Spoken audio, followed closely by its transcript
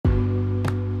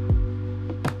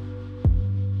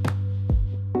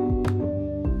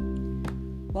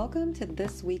Welcome to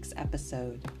this week's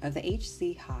episode of the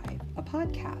HC Hive, a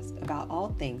podcast about all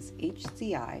things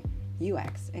HCI,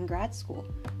 UX, and grad school.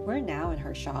 We're now in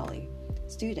Hershali,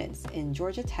 students in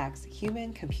Georgia Tech's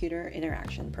Human-Computer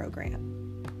Interaction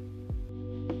program.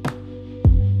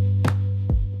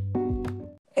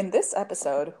 In this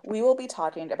episode, we will be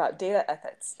talking about data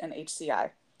ethics in HCI.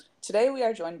 Today we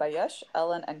are joined by Yash,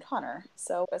 Ellen, and Connor.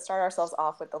 So let's start ourselves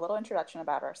off with a little introduction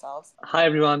about ourselves. Hi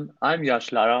everyone, I'm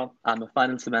Yash Lara. I'm a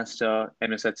final semester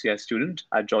MSHCI student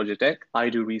at Georgia Tech. I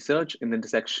do research in the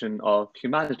intersection of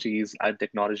humanities and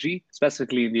technology,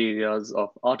 specifically in the areas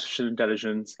of artificial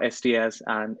intelligence, STS,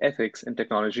 and ethics in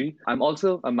technology. I'm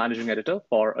also a managing editor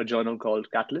for a journal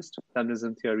called Catalyst,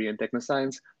 Feminism, Theory, and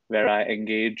Technoscience, where I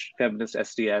engage feminist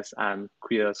STS and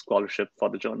queer scholarship for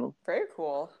the journal. Very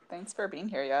cool. Thanks for being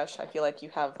here, Yash. I feel like you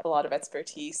have a lot of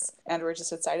expertise, and we're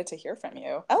just excited to hear from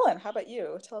you. Ellen, how about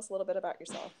you? Tell us a little bit about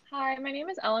yourself. Hi, my name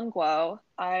is Ellen Guo.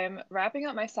 I'm wrapping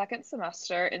up my second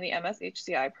semester in the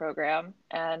MSHCI program,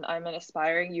 and I'm an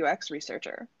aspiring UX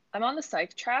researcher. I'm on the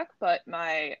psych track, but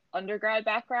my undergrad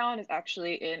background is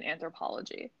actually in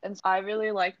anthropology. And I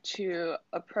really like to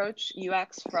approach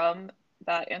UX from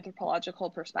that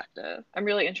anthropological perspective. I'm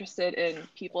really interested in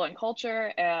people and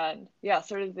culture, and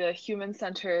sort of the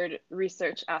human-centered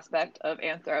research aspect of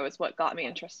anthro is what got me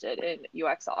interested in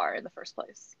UXR in the first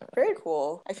place. Very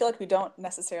cool. I feel like we don't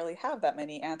necessarily have that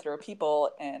many anthro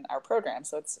people in our program,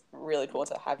 so it's really cool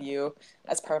to have you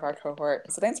as part of our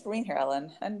cohort. So thanks for being here,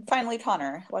 Ellen. And finally,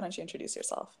 Connor, why don't you introduce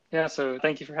yourself? Yeah, so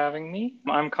thank you for having me.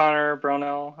 I'm Connor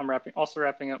Brownell. I'm also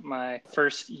wrapping up my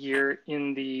first year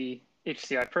in the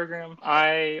HCI program.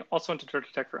 I also went to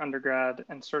Georgia Tech for undergrad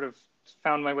and sort of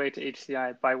found my way to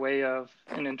HCI by way of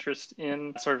an interest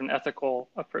in sort of an ethical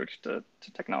approach to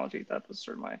technology. That was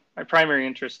sort of my primary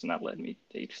interest, and that led me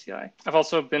to HCI. I've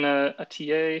also been a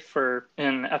TA for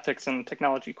an ethics and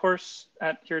technology course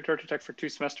here at Georgia Tech for 2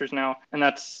 semesters now, and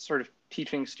that's sort of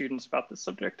teaching students about this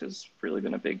subject has really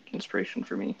been a big inspiration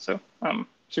for me. So I'm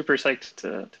super psyched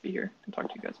to be here and talk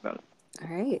to you guys about it. All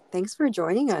right. Thanks for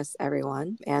joining us,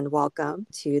 everyone, and welcome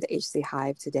to the HC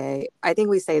Hive today. I think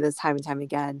we say this time and time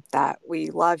again that we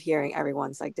love hearing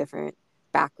everyone's different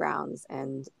backgrounds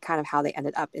and kind of how they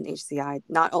ended up in HCI,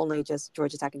 not only just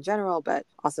Georgia Tech in general, but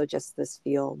also just this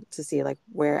field to see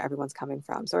where everyone's coming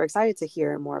from. So we're excited to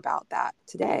hear more about that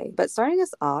today. But starting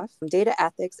us off, data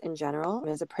ethics in general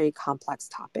is a pretty complex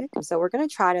topic. So we're going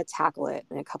to try to tackle it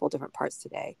in a couple different parts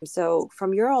today. So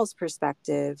from your all's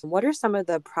perspective, what are some of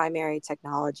the primary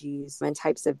technologies and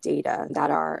types of data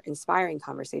that are inspiring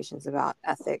conversations about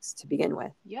ethics to begin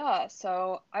with? Yeah,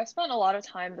 so I've spent a lot of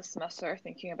time this semester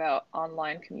thinking about online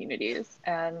communities,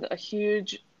 and a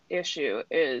huge issue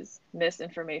is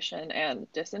misinformation and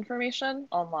disinformation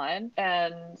online.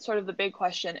 And sort of the big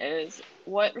question is,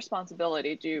 what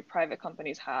responsibility do private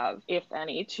companies have, if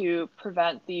any, to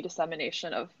prevent the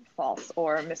dissemination of false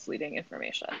or misleading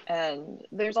information? And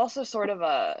there's also sort of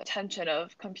a tension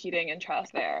of competing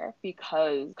interests there,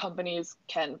 because companies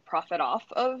can profit off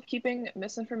of keeping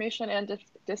misinformation and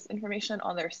disinformation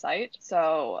on their site.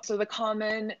 So the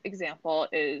common example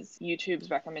is YouTube's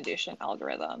recommendation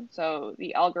algorithm. So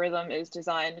the algorithm is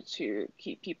designed to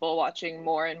keep people watching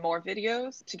more and more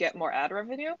videos to get more ad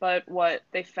revenue. But what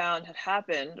they found had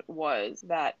happened was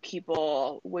that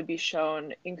people would be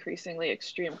shown increasingly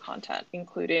extreme content,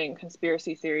 including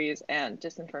conspiracy theories and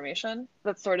disinformation.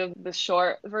 That's sort of the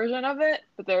short version of it,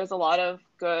 but there's a lot of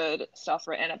good stuff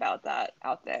written about that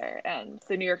out there. And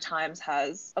the New York Times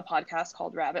has a podcast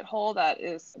called Rabbit Hole that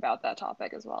is about that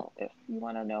topic as well, if you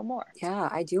want to know more. Yeah,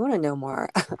 I do want to know more.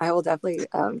 I will definitely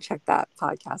check that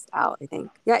podcast out, I think.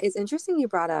 Yeah, it's interesting you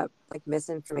brought up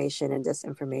misinformation and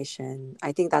disinformation.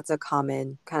 I think that's a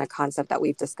common kind of concept that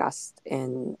we've discussed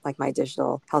in my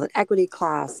digital health and equity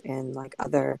class and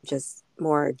other just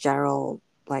more general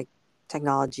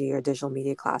technology or digital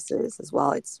media classes as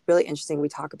well. It's really interesting. We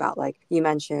talk about, you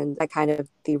mentioned, kind of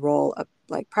the role of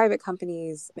private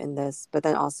companies in this, but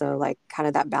then also kind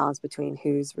of that balance between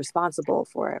who's responsible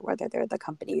for it, whether they're the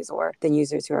companies or the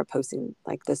users who are posting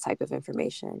this type of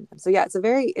information. So yeah, it's a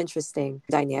very interesting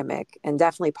dynamic and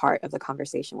definitely part of the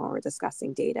conversation when we're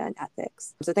discussing data and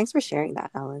ethics. So thanks for sharing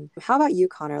that, Ellen. How about you,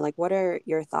 Connor? What are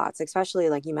your thoughts, especially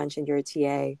you mentioned you're a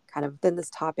TA kind of in this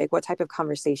topic? What type of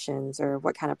conversations or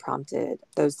what kind of prompted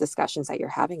those discussions that you're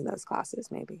having in those classes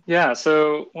maybe? Yeah,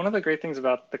 so one of the great things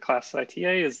about the class that I TA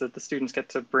is that the students get get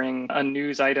to bring a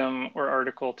news item or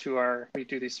article to we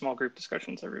do these small group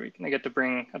discussions every week, and they get to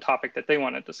bring a topic that they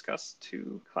want to discuss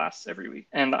to class every week.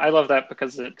 And I love that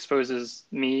because it exposes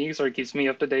me, or it keeps me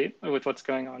up to date with what's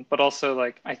going on, but also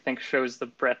like I think shows the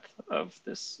breadth of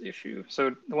this issue.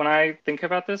 So when I think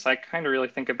about this, I kind of really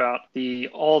think about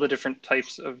all the different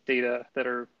types of data that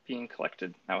are being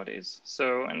collected nowadays.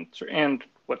 So, and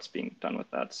what's being done with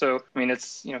that. So, I mean,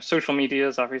 it's, social media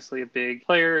is obviously a big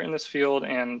player in this field.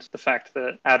 And the fact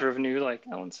that ad revenue, like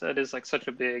Ellen said, is like such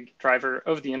a big driver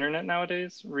of the internet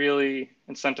nowadays really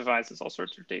incentivizes all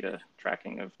sorts of data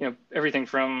tracking of, everything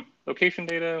from location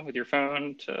data with your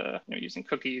phone to, using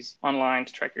cookies online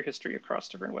to track your history across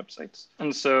different websites.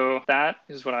 And so that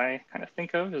is what I kind of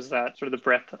think of, is that sort of the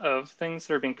breadth of things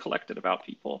that are being collected about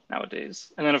people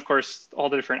nowadays. And then, of course, all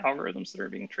the different algorithms that are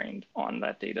being trained on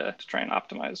that data to try and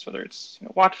optimize, whether it's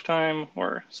watch time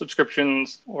or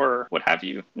subscriptions or what have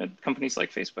you. Companies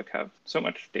like Facebook have so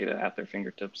much data at their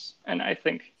fingertips. And I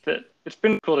think that it's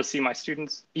been cool to see my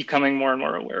students becoming more and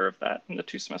more aware of that in the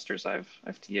 2 semesters I've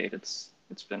TA'd.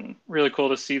 It's been really cool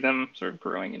to see them sort of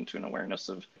growing into an awareness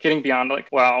of getting beyond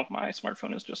like, wow, my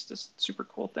smartphone is just this super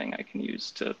cool thing I can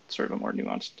use, to sort of a more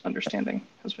nuanced understanding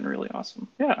has been really awesome.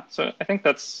 Yeah, so I think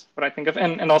that's what I think of.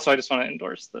 And also I just want to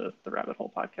endorse the Rabbit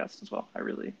Hole podcast as well. I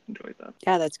really enjoyed that.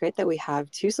 Yeah, that's great that we have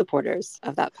 2 supporters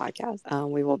of that podcast.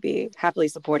 We will be happily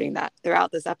supporting that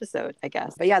throughout this episode, I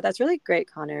guess. But yeah, that's really great,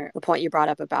 Connor. The point you brought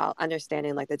up about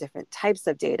understanding like the different types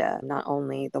of data, not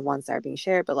only the ones that are being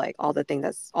shared, but like all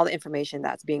the information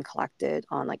that's being collected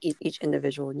on like each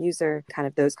individual user, kind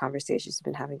of those conversations you've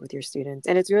been having with your students.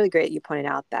 And it's really great you pointed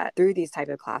out that through these type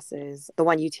of classes, the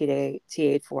one you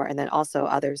TA'd for, and then also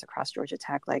others across Georgia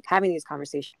Tech, like having these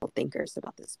conversational thinkers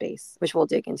about the space, which we'll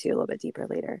dig into a little bit deeper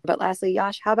later. But lastly,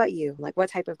 Yash, how about you? Like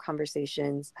what type of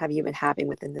conversations have you been having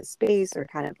within this space, or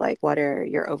kind of like what are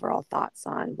your overall thoughts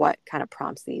on what kind of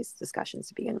prompts these discussions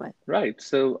to begin with? Right.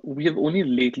 So we have only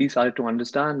lately started to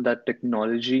understand that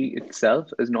technology itself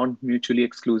is not mutually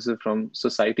exclusive from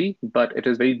society, but it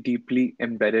is very deeply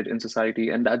embedded in society.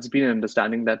 And that's been an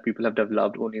understanding that people have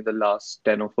developed only in the last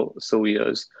 10 or so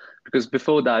years. Because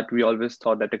before that, we always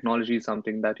thought that technology is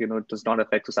something that, does not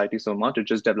affect society so much. It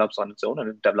just develops on its own and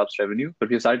it develops revenue. But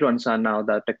we have started to understand now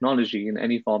that technology in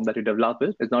any form that you develop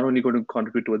it is not only going to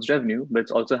contribute towards revenue, but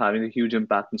it's also having a huge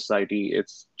impact in society.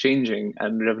 It's changing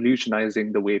and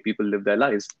revolutionizing the way people live their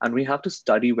lives. And we have to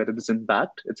study whether this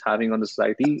impact it's having on the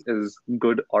society is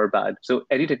good or bad. So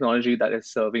any technology that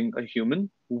is serving a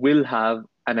human will have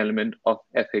an element of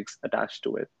ethics attached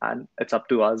to it. And it's up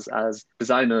to us as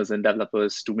designers and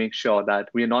developers to make sure that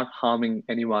we are not harming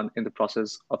anyone in the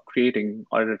process of creating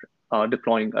or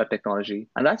deploying a technology.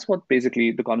 And that's what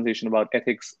basically the conversation about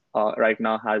ethics right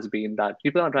now has been, that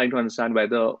people are trying to understand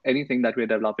whether anything that we're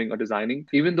developing or designing,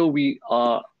 even though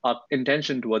our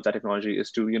intention towards that technology is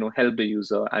to, help the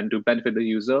user and to benefit the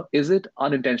user, is it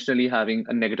unintentionally having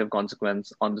a negative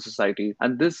consequence on the society?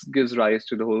 And this gives rise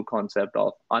to the whole concept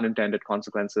of unintended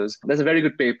consequences. There's a very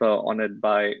good paper on it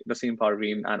by Nassim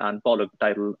Parveen and Anne Pollock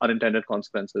titled Unintended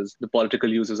Consequences, the political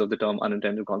uses of the term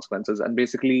unintended consequences. And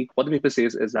basically what the paper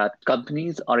says is that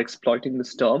companies are exploiting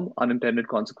this term unintended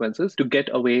consequences to get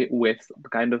away with the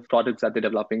kind of products that they're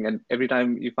developing. And every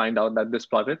time you find out that this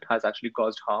product has actually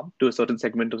caused harm to a certain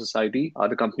segment of society,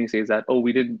 the company says that, oh,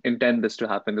 we didn't intend this to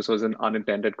happen. This was an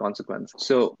unintended consequence.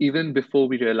 So even before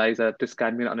we realize that this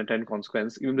can be an unintended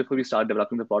consequence, even before we start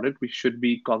developing the product, we should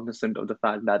be cognizant of the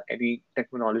fact that any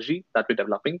technology that we're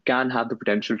developing can have the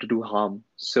potential to do harm.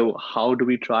 So how do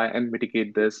we try and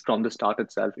mitigate this from the start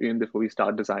itself, even before we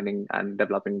start designing and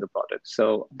developing the product?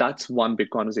 So that's one big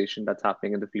conversation that's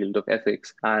happening in the field of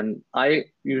ethics. And I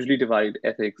usually divide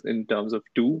ethics in terms of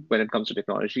 2 when it comes to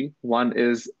technology. One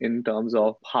is in terms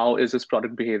of how is this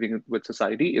product behaving with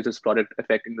society? Is this product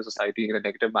affecting the society in a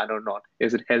negative manner or not?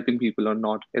 Is it helping people or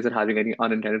not? Is it having any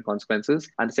unintended consequences?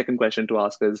 And the second question to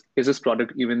ask is this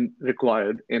product even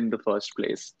required in the first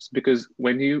place? Because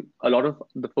a lot of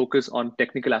the focus on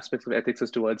technical aspects of ethics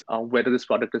is towards whether this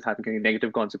product is having any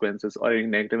negative consequences or any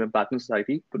negative impact on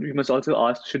society. But we must also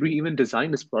ask, should we even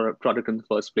design this product in the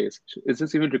first place? Is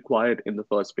this even required in the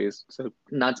first place? So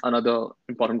that's another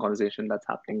important conversation that's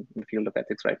happening in the field of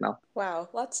ethics right now. Wow,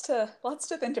 lots to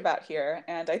think about here.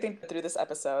 And I think through this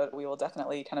episode, we will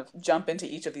definitely kind of jump into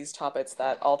each of these topics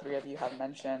that all 3 of you have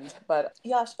mentioned. But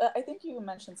Yash, I think you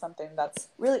mentioned something that's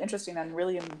really interesting and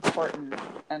really important.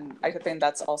 And I think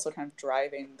that's also kind of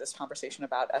driving this conversation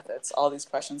about ethics, all these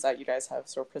questions that you guys have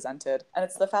sort of presented. And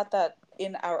it's the fact that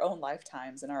in our own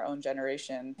lifetimes, in our own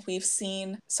generation, we've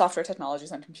seen software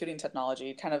technologies and computing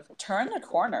technology kind of turn a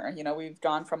corner. We've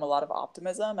gone from a lot of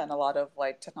optimism and a lot of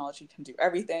like technology can do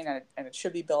everything and it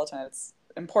should be built and it's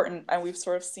important, and we've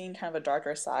sort of seen kind of a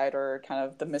darker side or kind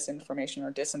of the misinformation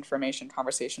or disinformation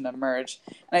conversation emerge.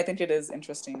 And I think it is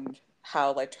interesting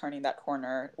how like turning that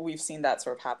corner, we've seen that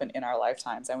sort of happen in our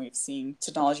lifetimes, and we've seen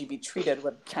technology be treated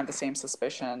with kind of the same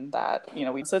suspicion that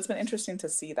so it's been interesting to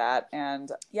see that.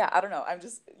 And yeah, I don't know,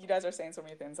 you guys are saying so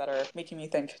many things that are making me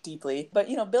think deeply, but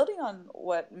building on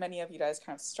what many of you guys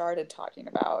kind of started talking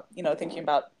about, thinking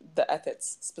about the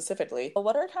ethics specifically,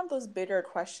 what are kind of those bigger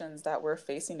questions that we're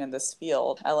facing in this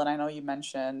field? Ellen, I know you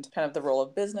mentioned kind of the role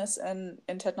of business in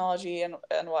technology and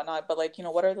whatnot, but like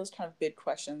what are those kind of big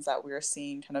questions that we're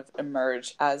seeing kind of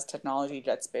emerge as technology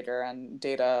gets bigger and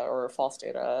data or false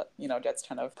data, gets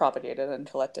kind of propagated and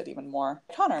collected even more?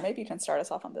 Connor, maybe you can start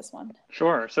us off on this one.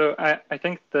 Sure. So I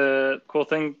think the cool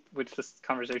thing which this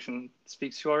conversation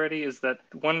speaks to already is that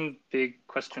one big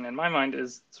question in my mind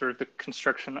is sort of the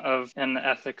construction of and the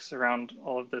ethics around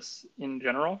all of this in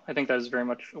general. I think that is very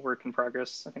much a work in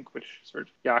progress, I think, which sort of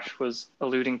Yash was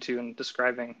alluding to and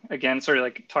describing. Again, sort of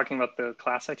like talking about the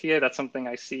class ITA, that's something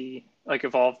I see like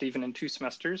evolved even in 2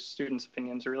 semesters. Students'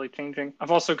 opinions are really changing.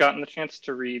 I've also gotten the chance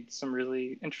to read some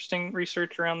really interesting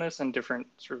research around this and different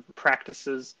sort of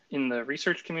practices in the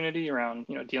research community around,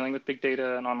 dealing with big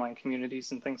data and online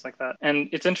communities and things like that. And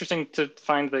it's interesting to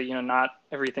find that, not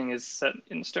everything is set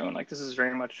in stone. Like this is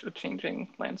very much a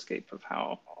changing landscape of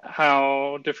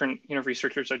how different,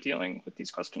 researchers are dealing with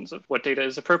these questions of what data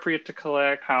is appropriate to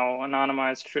collect, how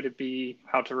anonymized should it be,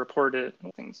 how to report it,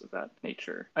 and things of that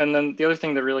nature. And then the other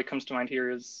thing that really comes to mind here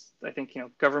is I think,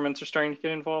 governments are starting to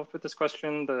get involved with this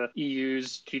question. The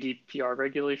EU's GDPR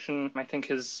regulation, I think,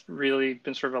 has really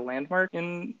been sort of a landmark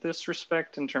in this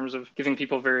respect in terms of giving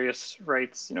people various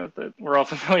rights. That we're all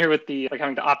familiar with the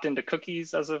having to opt into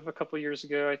cookies as of a couple of years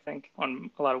ago, I think, on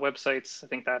a lot of websites. I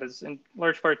think that is in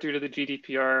large part due to the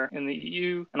GDPR in the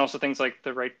EU. And also things like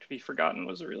the right to be forgotten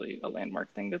was really a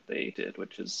landmark thing that they did,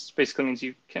 which is basically means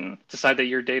you can decide that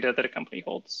your data that a company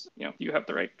holds, you have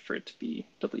the right for it to be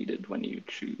deleted when you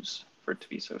choose for it to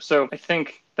be so. So I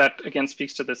think that again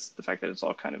speaks to the fact that it's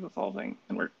all kind of evolving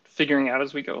and we're figuring out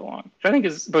as we go along, which I think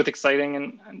is both exciting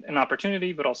and an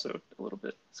opportunity, but also a little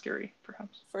bit scary,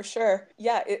 perhaps. For sure.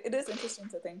 Yeah, it is interesting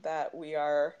to think that we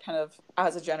are kind of,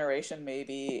 as a generation,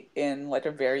 maybe in like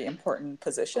a very important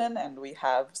position, and we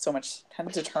have so much kind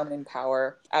of determining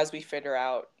power as we figure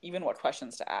out even what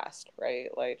questions to ask, right?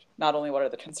 Like not only what are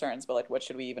the concerns, but like what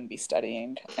should we even be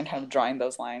studying and kind of drawing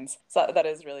those lines. So that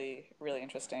is really, really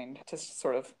interesting to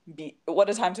sort of be, what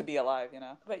a time to be alive,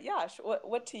 But Yash,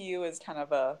 what to you is kind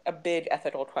of a big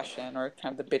ethical question or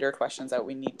kind of the bigger questions that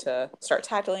we need to start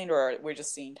tackling or we're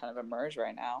just seeing kind of emerge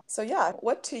right now? So yeah,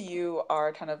 what to you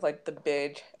are kind of like the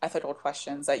big ethical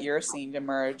questions that you're seeing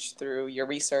emerge through your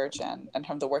research and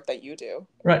kind of the work that you do?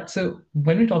 Right. So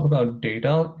when we talk about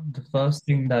data, the first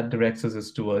thing that directs us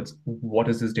is towards what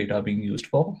is this data being used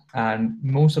for? And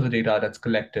most of the data that's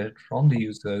collected from the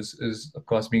users is, of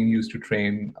course, being used to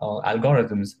train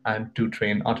algorithms and to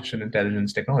train artificial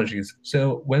intelligence technologies.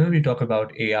 So when we talk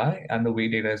about AI and the way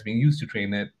data is being used to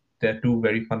train it, there are 2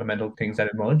 very fundamental things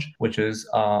that emerge, which is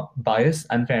bias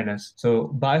and fairness. So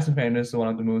bias and fairness are one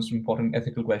of the most important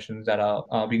ethical questions that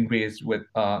are being raised with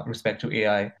respect to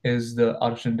AI. Is the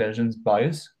artificial intelligence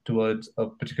biased towards a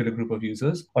particular group of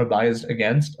users or biased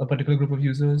against a particular group of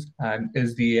users? And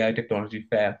is the AI technology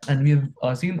fair? And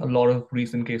we've seen a lot of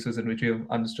recent cases in which we have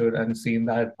understood and seen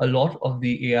that a lot of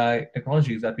the AI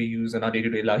technologies that we use in our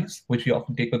day-to-day lives, which we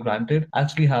often take for granted,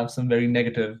 actually have some very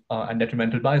negative and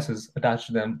detrimental biases attached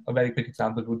to them. A very quick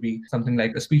example would be something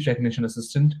like a speech recognition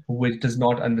assistant, which does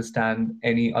not understand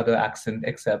any other accent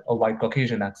except a white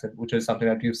Caucasian accent, which is something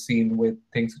that we've seen with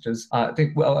things such as, I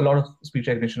think, a lot of speech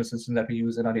recognition assistants that we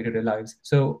use in our day-to-day lives.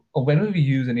 So whenever we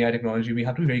use an AI technology, we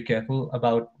have to be very careful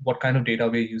about what kind of data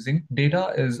we're using.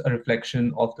 Data is a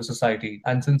reflection of the society.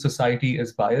 And since society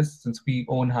is biased, since we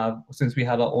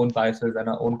have our own biases and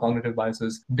our own cognitive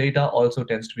biases, data also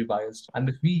tends to be biased. And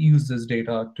if we use this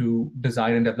data to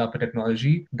design and develop a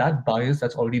technology, that bias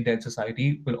that's already there in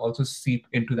society will also seep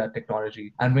into that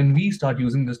technology. And when we start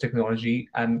using this technology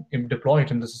and deploy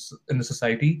it in the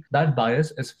society, that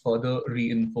bias is further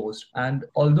reinforced. And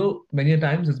although many a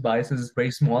times sometimes this bias is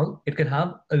very small, it can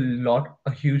have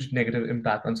a huge negative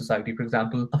impact on society. For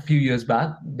example, a few years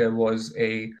back, there was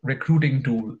a recruiting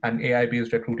tool, an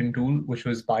AI-based recruiting tool, which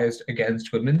was biased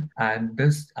against women. And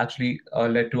this actually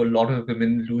led to a lot of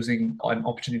women losing an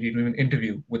opportunity to even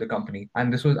interview with a company.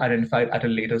 And this was identified at a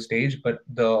later stage, but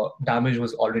the damage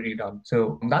was already done.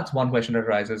 So that's one question that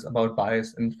arises about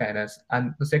bias and fairness.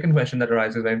 And the second question that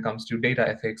arises when it comes to data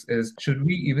ethics is, should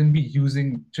we even be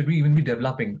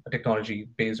developing a technology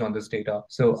based on this data?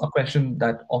 So a question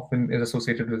that often is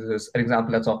associated with this, an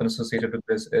example that's often associated with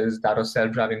this is that of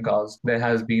self-driving cars. There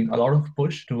has been a lot of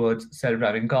push towards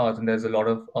self-driving cars, and there's a lot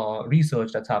of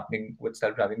research that's happening with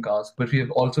self-driving cars. But we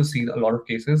have also seen a lot of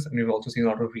cases, and we've also seen a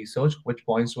lot of research which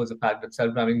points towards the fact that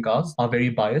self-driving cars are very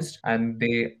biased and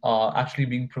they are actually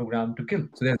being programmed to kill.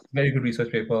 So there's a very good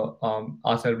research paper,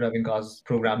 Are Self-Driving Cars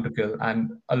Programmed to Kill?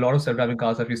 And a lot of self-driving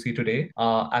cars that we see today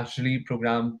are actually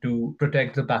programmed to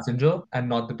protect the passenger and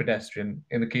not the pedestrian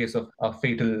in the case of a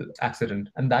fatal accident.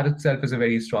 And that itself is a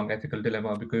very strong ethical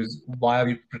dilemma, because why are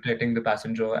we protecting the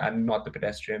passenger and not the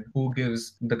pedestrian? Who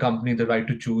gives the company the right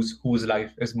to choose whose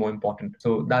life is more important?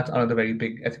 So that's another very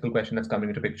big ethical question that's coming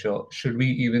into picture. Should we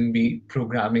even be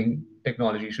programming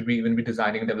technology? Should we even be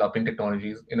designing and developing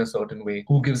technologies in a certain way?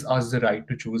 Who gives us the right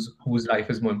to choose whose life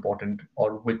is more important,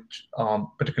 or which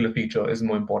particular feature is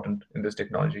more important in this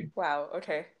technology? Wow,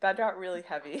 okay, that got really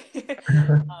heavy.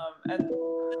 And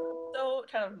so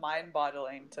kind of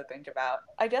mind-boggling to think about.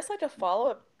 I guess like a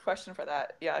follow-up question for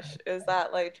that, Yash, is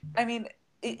that like, I mean,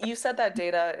 you said that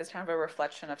data is kind of a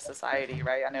reflection of society,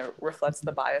 right? And it reflects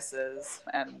the biases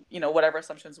and, you know, whatever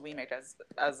assumptions we make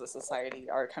as a society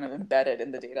are kind of embedded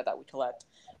in the data that we collect.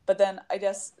 But then I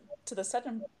guess to the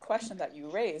second question that you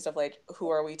raised of like, who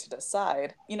are we to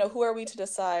decide? You know, who are we to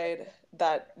decide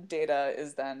that data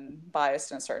is then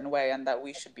biased in a certain way and that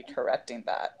we should be correcting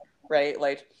that, right?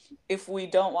 Like, if we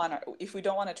don't want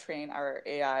to train our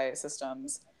AI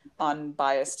systems on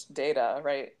biased data,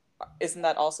 right? Isn't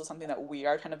that also something that we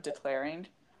are kind of declaring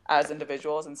as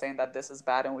individuals and saying that this is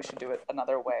bad and we should do it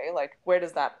another way? Like, where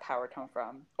does that power come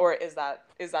from? Or is that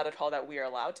a call that we are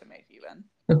allowed to make even?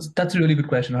 That's a really good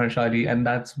question, Harshali, and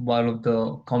that's one of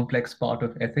the complex part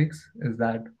of ethics, is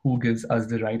that who gives us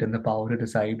the right and the power to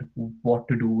decide what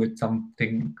to do with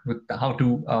something, with how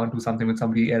to do something with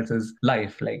somebody else's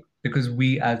life, like, because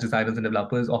we as designers and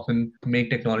developers often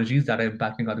make technologies that are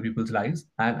impacting other people's lives,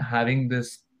 and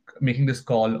making this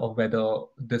call of whether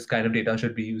this kind of data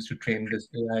should be used to train this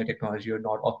AI technology or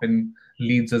not often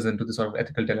leads us into the sort of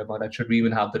ethical dilemma that should we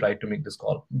even have the right to make this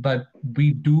call. But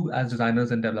we do, as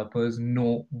designers and developers,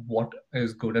 know what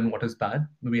is good and what is bad.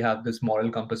 We have this moral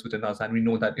compass within us, and we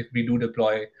know that if we do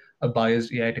deploy a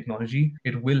biased AI technology,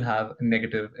 it will have a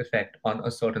negative effect on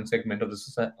a certain segment of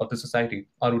the society,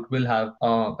 or it will have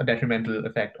a detrimental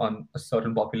effect on a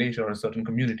certain population or a certain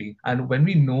community. And when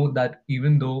we know that,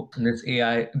 even though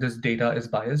this data is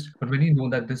biased, but when you know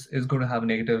that this is going to have a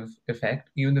negative effect,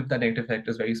 even if that negative effect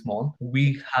is very small,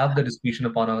 we have the discretion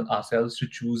upon ourselves to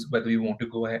choose whether we want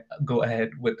to go ahead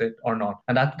with it or not.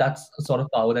 And that's a sort of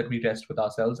power that we rest with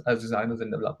ourselves as designers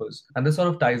and developers. And this sort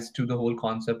of ties to the whole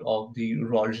concept of the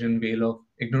Rorschach veil of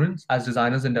ignorance. As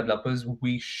designers and developers,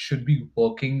 we should be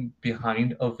working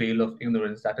behind a veil of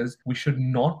ignorance. That is, we should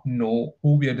not know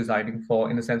who we are designing for.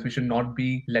 In a sense, we should not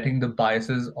be letting the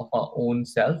biases of our own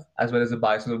self, as well as the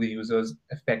biases of the users,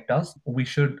 affect us. We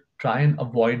should try and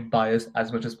avoid bias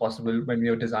as much as possible when we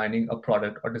are designing a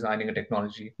product or designing a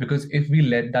technology. Because if we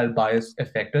let that bias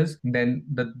affect us, then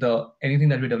the anything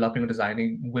that we're developing or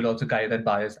designing will also carry that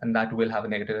bias, and that will have a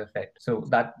negative effect. So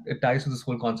that it ties to this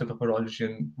whole concept of a Rorschach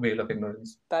veil of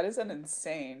ignorance. That is an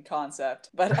insane concept,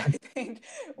 but I think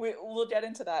we'll get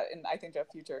into that in, I think, a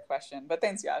future question. But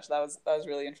thanks, Yash. That was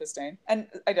really interesting. And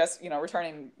I guess, you know,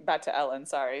 returning back to Ellen,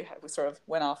 sorry, we sort of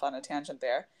went off on a tangent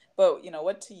there. But, you know,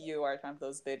 what to you are kind of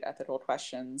those big ethical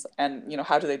questions, and, you know,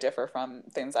 how do they differ from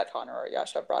things that Connor or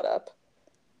Yash have brought up?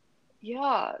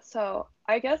 Yeah, so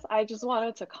I guess I just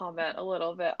wanted to comment a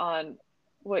little bit on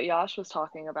what Yash was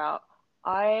talking about.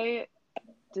 I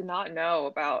did not know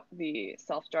about the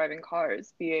self-driving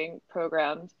cars being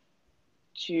programmed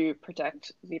to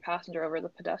protect the passenger over the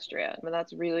pedestrian. And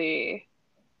that's really,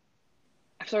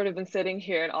 I've sort of been sitting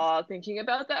here in awe thinking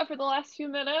about that for the last few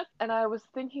minutes. And I was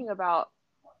thinking about,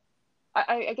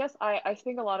 I guess I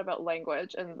think a lot about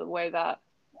language and the way that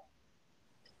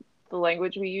the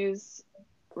language we use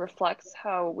reflects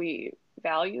how we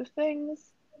value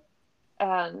things.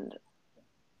 And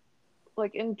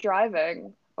like in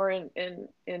driving or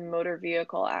in motor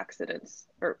vehicle accidents,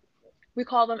 or we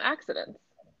call them accidents,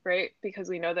 right? Because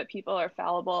we know that people are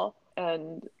fallible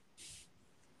and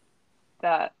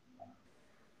that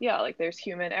yeah, like there's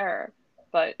human error.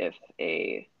 But if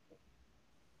a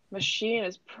machine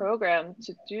is programmed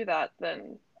to do that,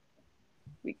 then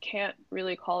we can't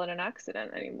really call it an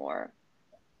accident anymore.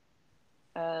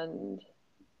 And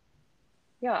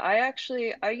yeah,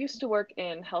 I used to work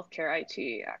in healthcare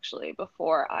IT actually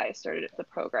before I started the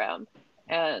program.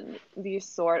 And these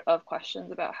sort of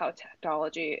questions about how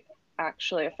technology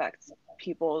actually affects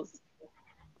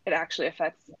it actually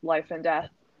affects life and death.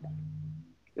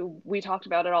 We talked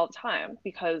about it all the time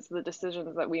because the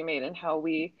decisions that we made and how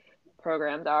we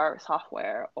programmed our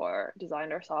software or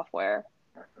designed our software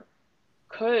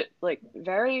could like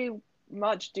very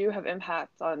much do have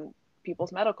impacts on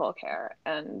people's medical care,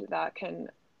 and that can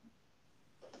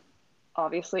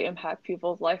obviously impact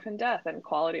people's life and death and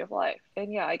quality of life.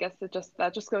 And yeah, I guess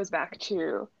that just goes back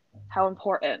to how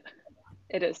important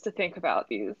it is to think about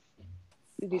these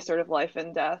sort of life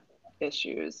and death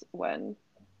issues when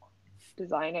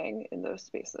designing in those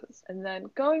spaces. And then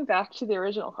going back to the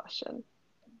original question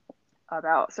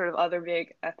about sort of other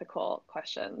big ethical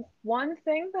questions, one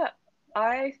thing that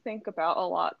I think about a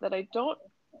lot that I don't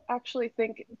actually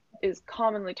think is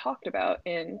commonly talked about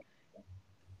in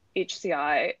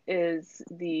HCI is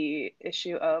the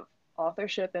issue of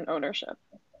authorship and ownership.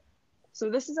 So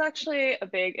this is actually a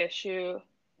big issue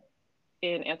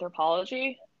in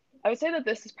anthropology. I would say that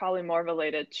this is probably more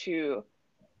related to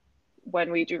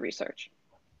when we do research.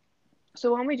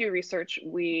 So when we do research,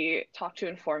 we talk to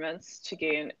informants to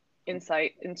gain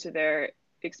insight into their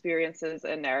experiences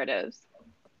and narratives.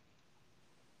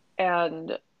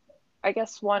 And I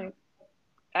guess one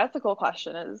ethical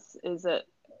question is it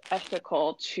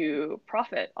ethical to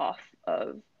profit off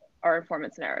of our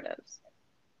informants' narratives?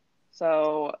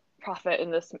 So profit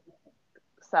in this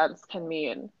sense can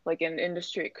mean, like in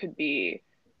industry, it could be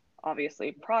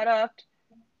obviously product,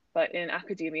 but in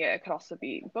academia, it could also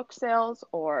be book sales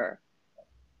or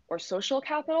social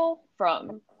capital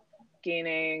from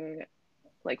gaining,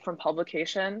 like from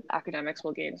publication. Academics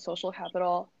will gain social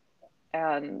capital.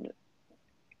 And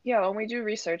yeah, when we do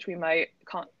research, we might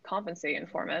compensate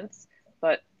informants,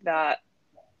 but that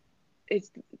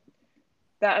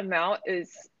amount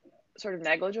is sort of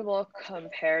negligible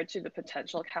compared to the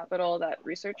potential capital that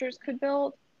researchers could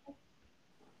build.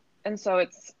 And so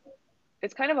it's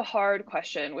kind of a hard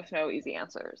question with no easy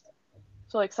answers.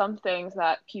 So like some things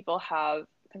that people have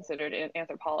considered in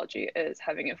anthropology is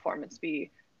having informants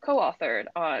be co-authored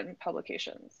on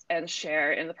publications and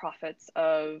share in the profits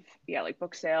of, like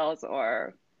book sales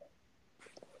or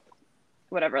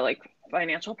whatever, like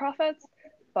financial profits.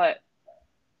 But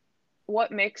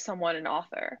what makes someone an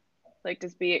author? Like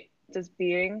does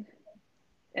being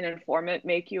an informant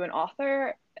make you an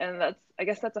author? And I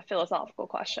guess that's a philosophical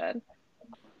question.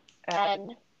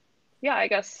 And yeah, I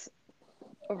guess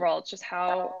overall it's just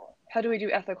how do we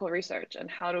do ethical research, and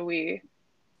how do we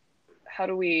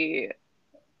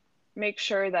make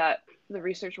sure that the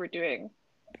research we're doing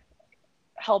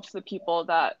helps the people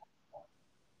that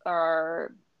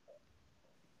are,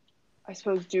 I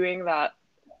suppose, doing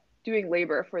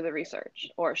labor for the research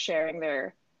or sharing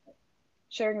their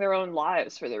own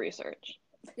lives for the research.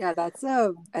 Yeah, that's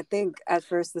I think at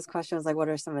first this question was like, what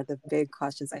are some of the big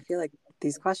questions? I feel like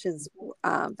these questions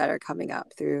that are coming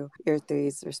up through Year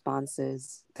Three's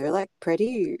responses, they're like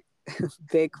pretty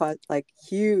big, like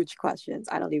huge questions.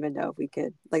 I don't even know if we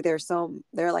could, like, there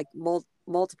are like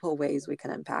multiple ways we can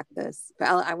unpack this. But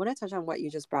I want to touch on what you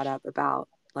just brought up about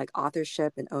like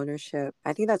authorship and ownership.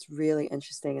 I think that's really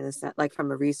interesting in the sense, like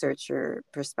from a researcher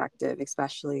perspective,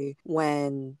 especially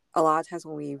when a lot of times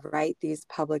when we write these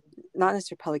not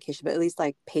necessarily publication, but at least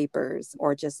like papers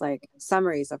or just like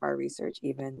summaries of our research,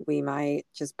 even we might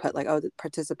just put like, oh, the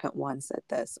participant one said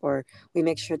this, or we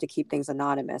make sure to keep things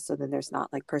anonymous. So then there's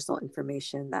not like personal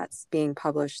information that's being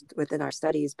published within our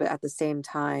studies. But at the same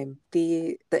time,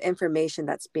 the information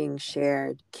that's being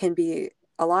shared can be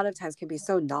a lot of times can be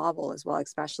so novel as well,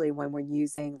 especially when we're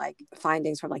using like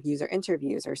findings from like user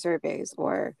interviews or surveys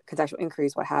or contextual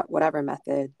inquiries, whatever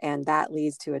method. And that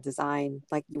leads to a design,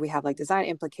 like we have like design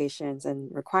implications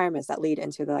and requirements that lead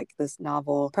into this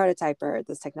novel prototype or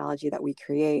this technology that we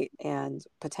create and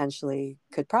potentially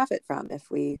could profit from if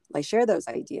we like share those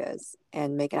ideas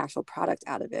and make an actual product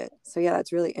out of it. So yeah,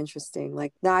 that's really interesting.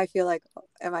 Like now I feel like,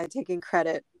 am I taking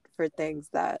credit for things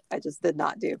that I just did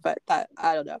not do? But that,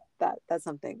 I don't know. that's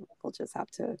something we'll just have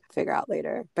to figure out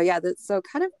later. But yeah, so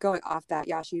kind of going off that,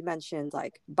 Yash, you mentioned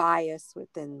like bias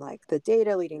within like the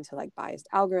data leading to like biased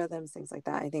algorithms, things like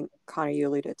that. I think Connor, you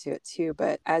alluded to it too.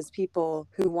 But as people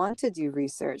who want to do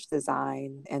research,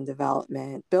 design, and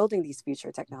development, building these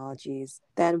future technologies,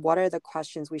 then what are the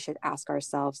questions we should ask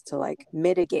ourselves to like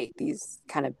mitigate these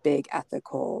kind of big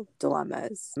ethical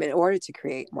dilemmas in order to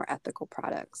create more ethical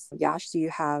products? Yash, do you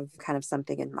have kind of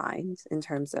something in mind in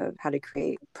terms of how to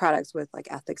create products with like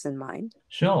ethics in mind?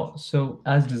 Sure. So,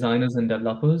 as designers and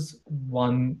developers,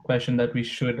 one question that we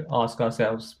should ask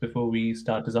ourselves before we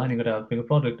start designing or developing a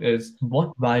product is,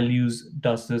 what values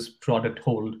does this product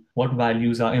hold? What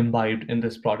values are imbibed in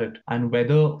this product? And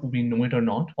whether we know it or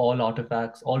not, all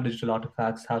artifacts, all digital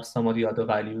artifacts have some of the other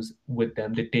values with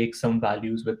them. They take some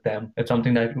values with them. It's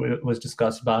something that was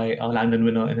discussed by Landon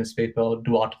Winner in his paper,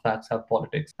 Do Artifacts Have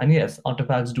Politics? And yes,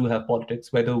 artifacts do have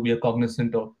politics, whether we are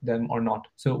cognizant of them or not.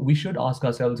 So we should ask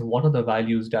ourselves, what are the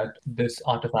values that this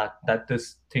artifact, that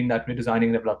this thing that we're designing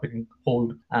and developing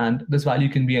hold? And this value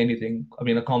can be anything. I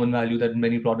mean, a common value that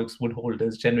many products would hold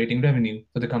is generating revenue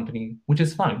for the company, which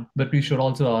is fine. But we should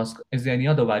also ask, is there any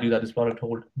other value that this product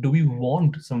hold? Do we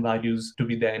want some values to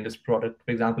be there in this product?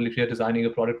 For example, if you're designing a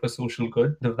product for social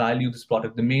good, the value of this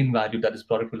product, the main value that this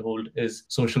product will hold is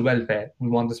social welfare. We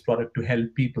want this product to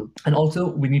help people. And also,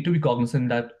 we need to be cognizant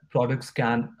that products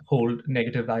can hold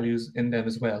negative values in them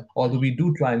as well. Although we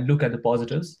do try and look at the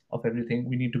positives of everything,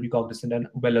 we need to be cognizant and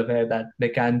well aware that there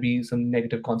can be some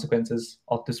negative consequences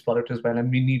of this product as well. And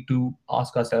we need to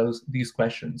ask ourselves these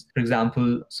questions. For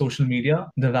example, social media,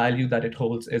 the value that it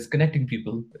holds is connecting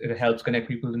people. It helps connect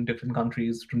people in different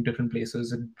countries, from different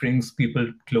places. It brings people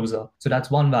closer. So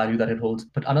that's one value that it holds.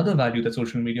 But another value that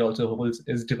social media also holds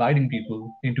is dividing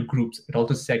people into groups. It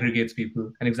also segregates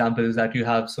people. An example is that you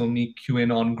have so many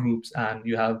QAnon groups and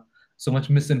you have so much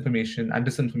misinformation and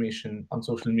disinformation on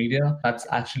social media that's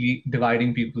actually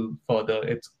dividing people further.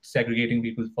 It's segregating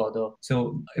people further.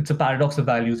 So it's a paradox of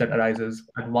values that arises.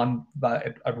 At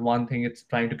one thing, it's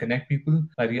trying to connect people.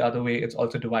 By the other way, it's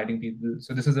also dividing people.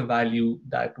 So this is a value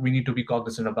that we need to be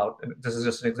cognizant about. This is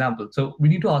just an example. So we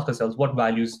need to ask ourselves, what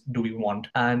values do we want?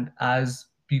 And as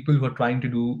people who are trying to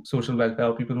do social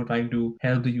welfare, people who are trying to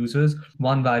help the users,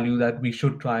 one value that we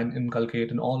should try and inculcate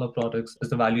in all our products is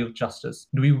the value of justice.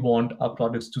 Do we want our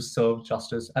products to serve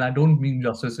justice? And I don't mean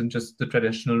justice in just the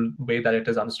traditional way that it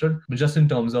is understood, but just in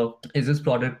terms of, is this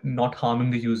product not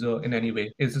harming the user in any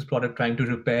way? Is this product trying to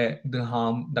repair the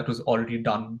harm that was already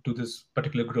done to this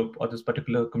particular group or this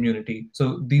particular community?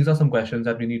 So these are some questions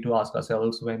that we need to ask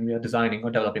ourselves when we are designing or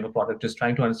developing a product, just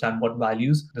trying to understand what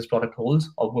values this product holds,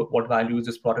 or what values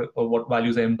this product, or what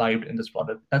values are imbibed in this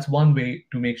product. That's one way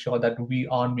to make sure that we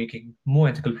are making more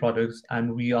ethical products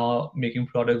and we are making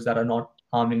products that are not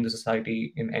harming the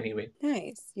society in any way.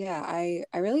 Nice. Yeah, I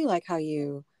really like how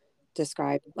you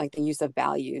describe like the use of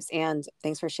values, and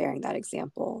thanks for sharing that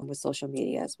example with social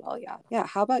media as well. Yeah,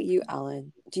 how about you,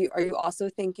 Ellen? Are you also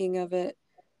thinking of it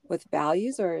with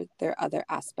values, or are there other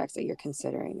aspects that you're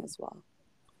considering as well?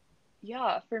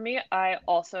 Yeah, for me,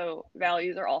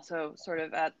 values are also sort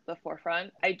of at the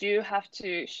forefront. I do have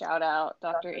to shout out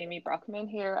Dr. Amy Brockman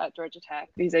here at Georgia Tech,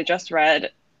 because I just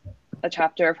read a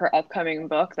chapter of her upcoming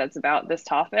book that's about this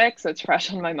topic, so it's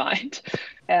fresh on my mind.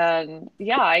 And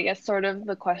yeah, I guess sort of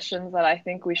the questions that I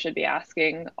think we should be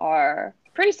asking are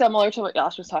pretty similar to what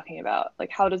Yash was talking about. Like,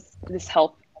 how does this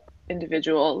help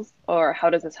individuals, or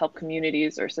how does this help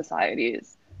communities or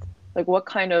societies? Like, what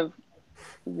kind of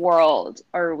world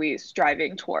are we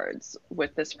striving towards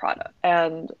with this product?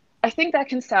 And I think that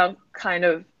can sound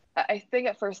I think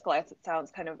at first glance it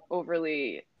sounds kind of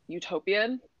overly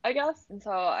utopian, I guess. And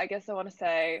so I guess I want to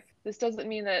say this doesn't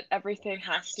mean that everything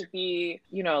has to be,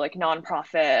 like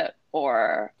nonprofit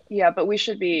but we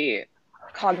should be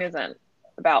cognizant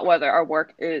about whether our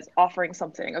work is offering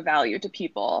something of value to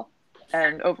people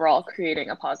and overall creating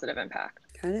a positive impact.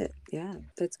 Got it. Yeah,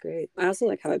 that's great. I also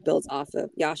like how it builds off of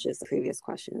Yash's previous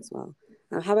question as well.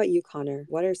 How about you, Connor?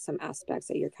 What are some aspects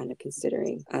that you're kind of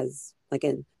considering as like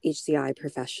an HCI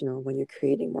professional when you're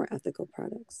creating more ethical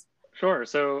products? Sure.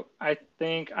 So I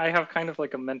think I have kind of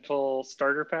like a mental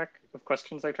starter pack of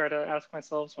questions I try to ask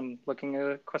myself when looking at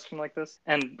a question like this.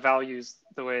 And values,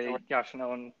 the way Yash and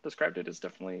Ellen described it, is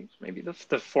definitely maybe the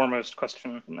foremost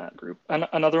question in that group.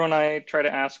 Another one I try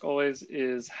to ask always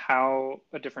is how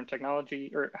a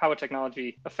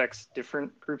technology affects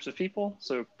different groups of people.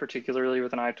 So particularly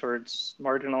with an eye towards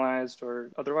marginalized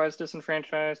or otherwise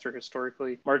disenfranchised or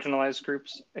historically marginalized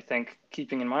groups. I think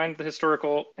keeping in mind the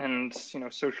historical and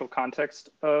social context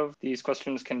of these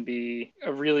questions can be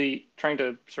a really trying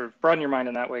to sort of broaden your mind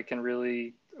in that way can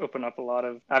really open up a lot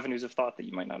of avenues of thought that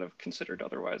you might not have considered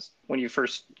otherwise. When you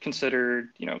first considered,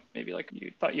 maybe like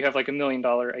you thought you have like $1 million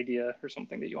idea or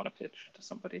something that you want to pitch to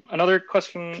somebody. Another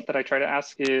question that I try to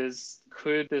ask is,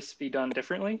 could this be done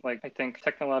differently? Like, I think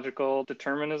technological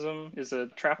determinism is a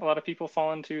trap a lot of people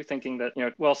fall into, thinking that,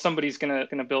 well, somebody's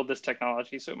gonna build this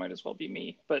technology, so it might as well be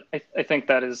me. But I think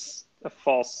that is a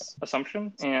false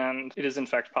assumption, and it is in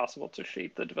fact possible to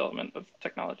shape the development of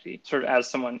technology sort of as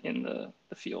someone in the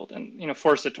field and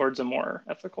force it towards a more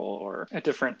ethical or a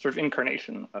different sort of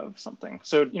incarnation of something.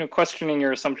 So questioning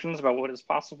your assumptions about what is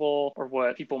possible or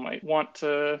what people might want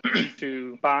to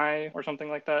to buy or something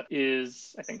like that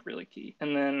is, I think, really key.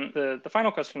 And then the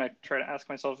final question I try to ask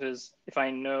myself is, if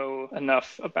I know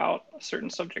enough about a certain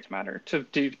subject matter to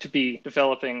be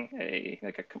developing a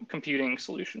computing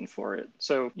solution for it.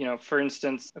 So for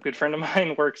instance, a good friend of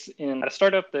mine works at a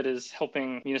startup that is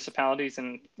helping municipalities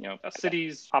and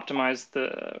cities optimize the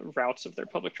routes of their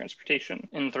public transportation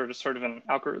in sort of an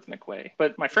algorithmic way.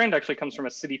 But my friend actually comes from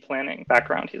a city planning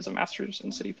background. He has a master's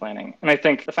in city planning. And I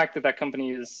think the fact that that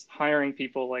company is hiring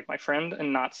people like my friend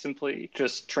and not simply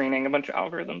just training a bunch of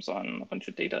algorithms on a bunch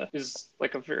of data is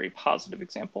like a very positive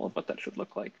example of what that should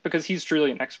look like, because he's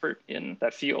truly an expert in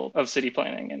that field of city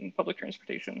planning and public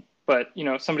transportation. But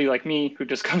somebody like me who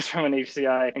just comes from an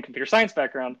HCI and computer science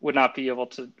background would not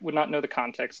know the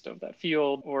context of that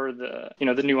field or the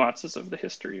nuances of the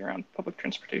history around public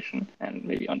transportation and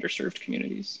maybe underserved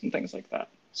communities and things like that.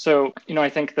 So, I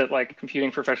think that like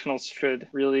computing professionals should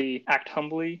really act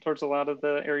humbly towards a lot of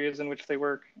the areas in which they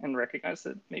work and recognize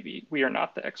that maybe we are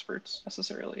not the experts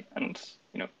necessarily, and,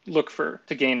 look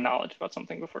to gain knowledge about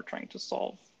something before trying to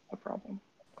solve a problem.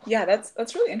 Yeah,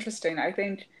 that's really interesting. I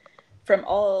think from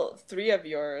all three of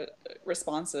your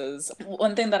responses,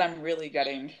 one thing that I'm really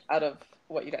getting out of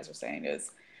what you guys are saying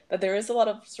is that there is a lot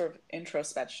of sort of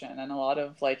introspection and a lot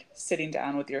of like sitting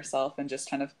down with yourself and just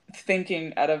kind of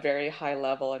thinking at a very high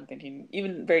level and thinking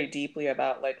even very deeply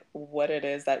about like what it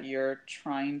is that you're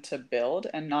trying to build,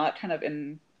 and not kind of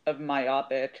in a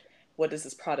myopic, what does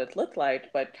this product look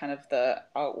like, but kind of the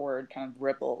outward kind of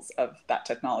ripples of that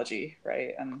technology,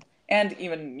 right? And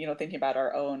even thinking about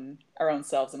our own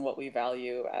selves and what we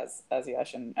value, as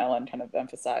Yash and Ellen kind of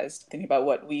emphasized, thinking about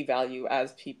what we value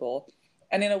as people.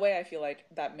 And in a way, I feel like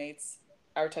that makes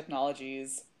our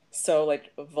technologies so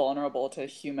like vulnerable to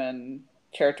human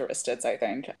characteristics. I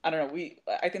think, I don't know,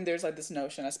 I think there's like this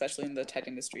notion, especially in the tech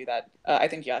industry, that I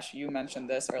think Yash, you mentioned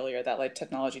this earlier, that like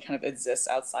technology kind of exists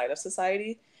outside of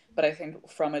society. But I think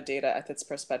from a data ethics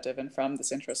perspective and from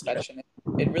this introspection,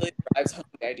 it really drives home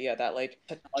the idea that like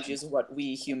technology is what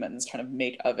we humans kind of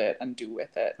make of it and do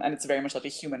with it. And it's very much like a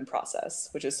human process,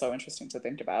 which is so interesting to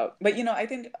think about. But, I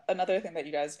think another thing that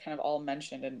you guys kind of all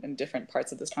mentioned in different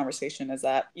parts of this conversation is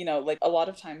that, like a lot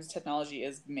of times technology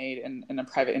is made in a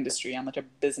private industry and like a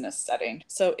business setting.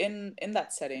 So in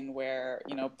that setting where,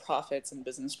 profits and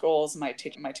business goals might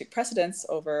take precedence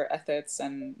over ethics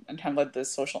and kind of like the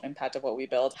social impact of what we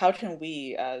build, how can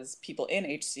we as people in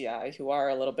HCI who are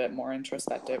a little bit more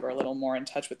introspective or a little more in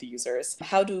touch with the users,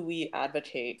 how do we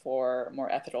advocate for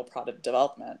more ethical product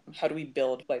development? How do we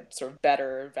build like sort of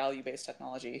better value-based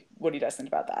technology? What do you guys think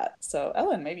about that? So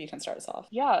Ellen, maybe you can start us off.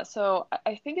 Yeah, so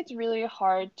I think it's really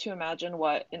hard to imagine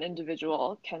what an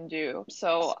individual can do.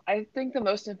 So I think the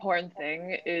most important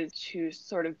thing is to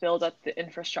sort of build up the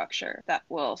infrastructure that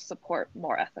will support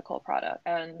more ethical product.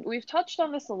 And we've touched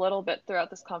on this a little bit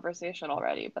throughout this conversation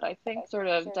already, but I think sort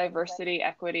of diversity,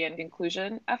 equity, and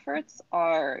inclusion efforts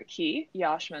are key.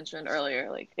 Yash mentioned earlier,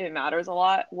 like it matters a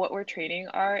lot what we're training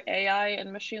our AI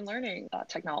and machine learning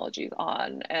technologies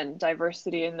on, and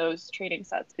diversity in those training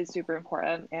sets is super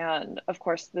important. And of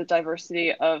course, the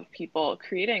diversity of people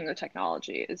creating the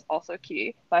technology is also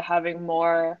key. By having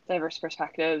more diverse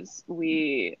perspectives,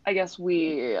 we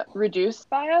reduce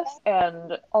bias.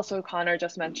 And also Connor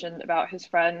just mentioned about his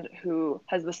friend who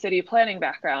has the city planning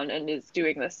background and is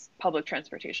doing this public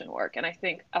transportation work. And I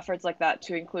think efforts like that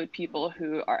to include people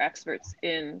who are experts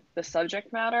in the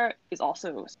subject matter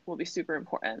will be super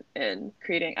important in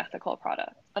creating ethical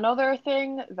products. Another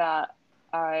thing that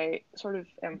I sort of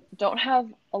don't have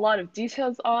a lot of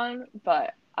details on,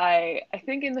 but I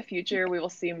think in the future we will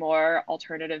see more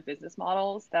alternative business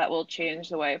models that will change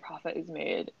the way profit is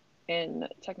made in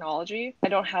technology. I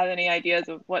don't have any ideas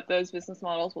of what those business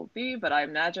models will be, but I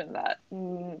imagine that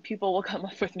people will come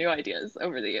up with new ideas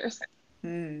over the years.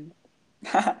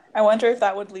 I wonder if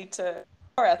that would lead to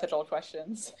more ethical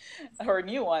questions or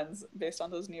new ones based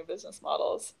on those new business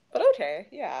models. But okay,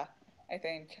 yeah. I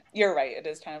think you're right. It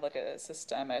is kind of like a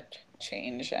systemic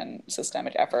change and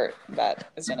systemic effort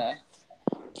that is going to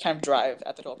kind of drive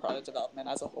ethical product development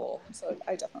as a whole. So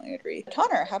I definitely agree.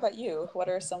 Connor, how about you? What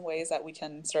are some ways that we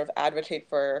can sort of advocate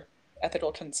for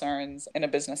ethical concerns in a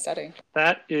business setting?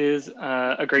 That is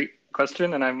a great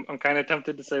question, and I'm kind of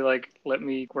tempted to say, like, let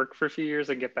me work for a few years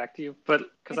and get back to you, but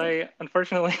because I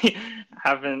unfortunately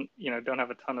don't have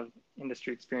a ton of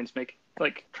industry experience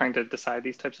trying to decide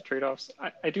these types of trade-offs.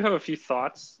 I do have a few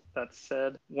thoughts. That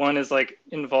said, one is like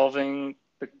involving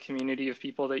the community of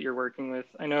people that you're working with.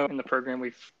 I know in the program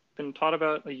we've been taught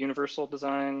about a universal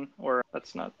design, or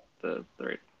that's not the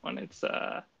right one. It's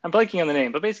I'm blanking on the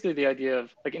name, but basically the idea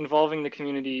of like involving the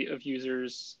community of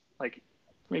users, like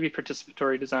maybe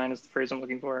participatory design is the phrase I'm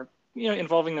looking for.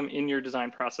 Involving them in your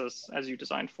design process as you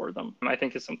design for them, I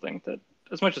think is something that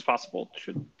as much as possible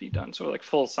should be done. So like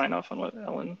full sign off on what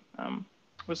Ellen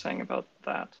was saying about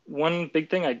that. One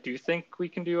big thing I do think we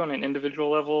can do on an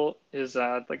individual level is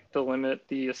to limit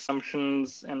the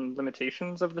assumptions and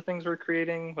limitations of the things we're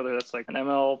creating, whether that's like an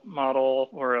ML model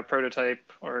or a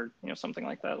prototype or something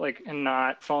like that, and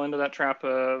not fall into that trap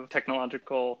of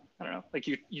technological, I don't know, like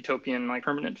utopian, like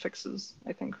permanent fixes,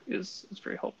 I think is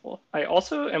very helpful. I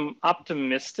also am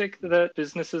optimistic that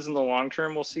businesses in the long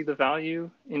term will see the value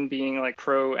in being like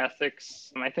pro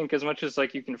ethics. I think as much as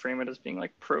like you can frame it as being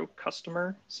like pro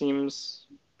customer seems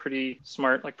pretty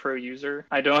smart, like pro user.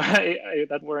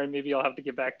 That's where maybe I'll have to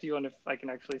get back to you on if I can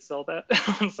actually sell that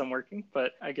once I'm working,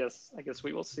 but I guess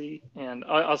we will see. And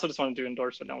I also just wanted to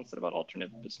endorse what Ellen said about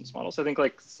alternate business models. I think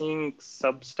like seeing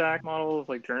Substack model of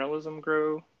like journalism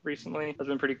grow recently has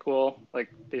been pretty cool. Like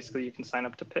basically you can sign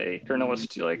up to pay journalists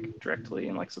to like directly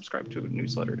and like subscribe to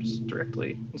newsletters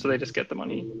directly. And so they just get the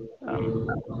money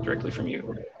directly from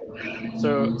you.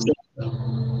 So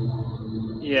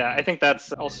yeah, I think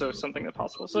that's also something that's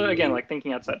possible. So again, like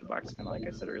thinking outside the box, kind of like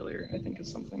I said earlier, I think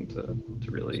is something to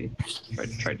really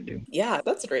try to do. Yeah,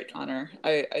 that's great, Connor.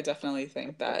 I definitely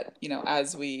think that,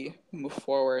 as we move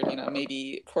forward,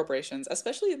 maybe corporations,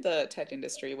 especially the tech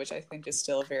industry, which I think is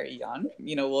still very young,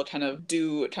 will kind of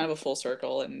do a full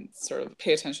circle and sort of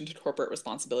pay attention to corporate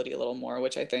responsibility a little more,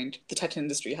 which I think the tech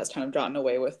industry has kind of gotten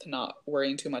away with not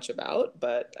worrying too much about.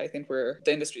 But I think the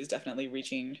industry is definitely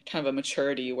reaching kind of a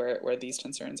maturity where these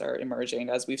concerns are emerging,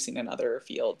 as we've seen in other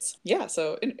fields. Yeah,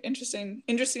 so interesting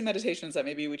meditations that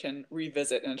maybe we can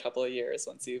revisit in a couple of years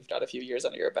once you've got a few years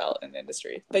under your belt in the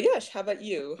industry. But Yash, how about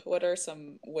you? What are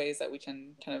some ways that we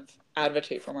can kind of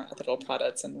advocate for more ethical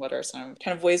products, and what are some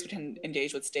kind of ways we can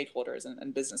engage with stakeholders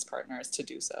and business partners to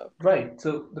do so? Right.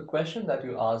 So the question that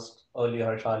you asked earlier,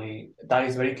 Harshali,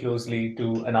 ties very closely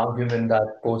to an argument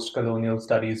that post-colonial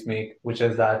studies make, which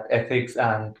is that ethics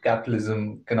and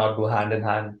capitalism cannot go hand in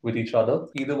hand with each other.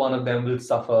 Either one of them will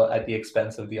suffer at the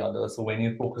expense of the other. So when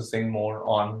you're focusing more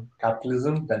on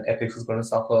capitalism, then ethics is going to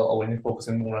suffer, or when you're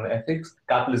focusing more on ethics,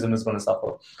 capitalism is going to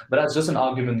suffer. But that's just an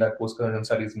argument that post-colonial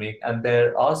studies make, and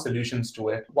there are solutions to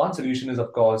it. One solution is,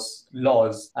 of course,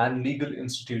 laws and legal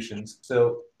institutions.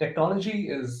 So technology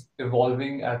is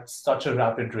evolving at such a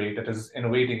rapid rate, it is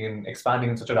innovating and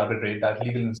expanding in such a rapid rate that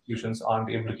legal institutions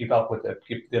aren't able to keep up with it.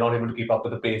 They're not able to keep up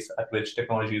with the pace at which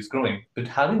technology is growing. But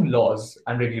having laws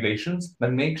and regulations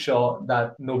that make sure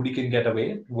that nobody can get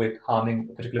away with harming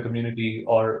a particular community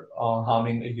or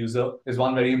harming a user is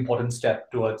one very important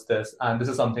step towards this. And this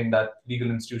is something that legal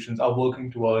institutions are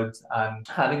working towards. And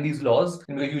having these laws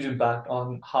can make a huge impact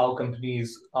on how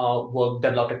companies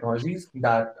develop technologies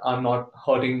that are not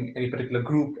hurting any particular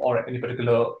group or any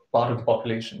particular part of the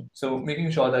population. So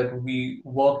making sure that we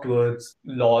work towards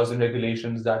laws and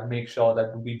regulations that make sure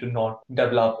that we do not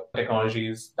develop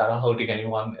technologies that are hurting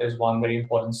anyone is one very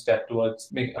important step towards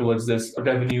this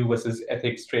revenue versus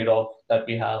ethics trade-off that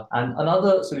we have. And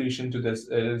another solution to this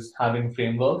is having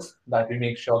frameworks that we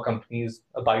make sure companies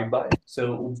abide by.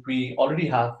 So we already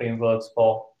have frameworks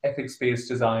for ethics-based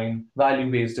design,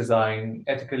 value-based design,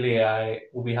 ethical AI.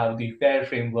 We have the FAIR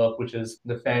framework, which is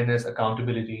the fairness,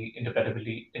 accountability,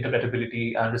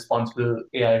 interpretability, and responsible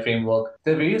AI framework.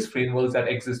 There are various frameworks that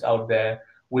exist out there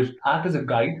which act as a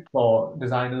guide for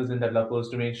designers and developers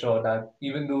to make sure that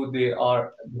even though the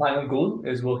final goal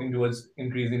is working towards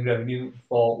increasing revenue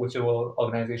for whichever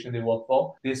organization they work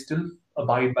for, they still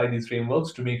abide by these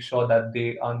frameworks to make sure that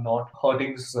they are not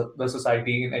hurting the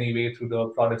society in any way through the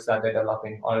products that they're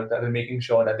developing, or that they're making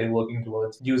sure that they're working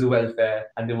towards user welfare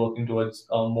and they're working towards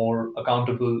more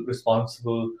accountable,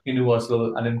 responsible,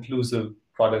 universal, and inclusive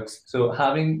products. So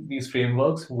having these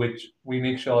frameworks, which we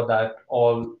make sure that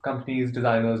all companies,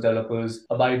 designers, developers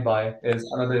abide by, is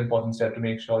another important step to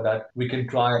make sure that we can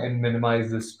try and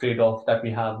minimize this trade-off that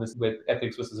we have with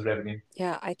ethics versus revenue.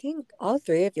 Yeah, I think all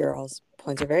three of your all's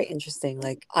points are very interesting.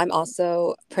 Like, I'm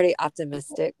also pretty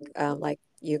optimistic. Like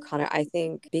you, Connor. I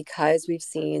think because we've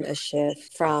seen a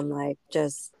shift from like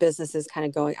just businesses kind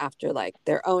of going after like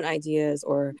their own ideas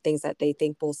or things that they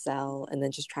think will sell and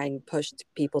then just try and push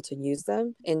people to use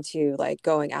them into like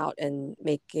going out and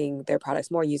making their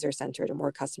products more user-centered and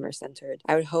more customer-centered.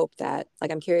 I would hope that,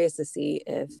 like, I'm curious to see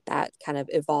if that kind of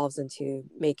evolves into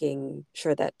making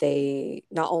sure that they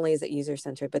not only is it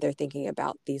user-centered, but they're thinking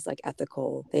about these like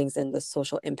ethical things and the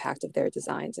social impact of their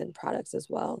designs and products as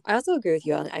well. I also agree with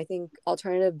you, and I think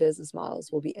alternative business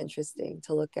models will be interesting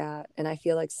to look at. And I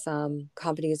feel like some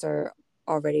companies are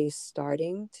already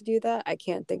starting to do that. I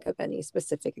can't think of any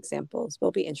specific examples, but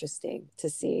it'll be interesting to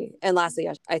see. And lastly,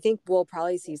 I think we'll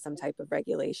probably see some type of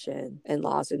regulation and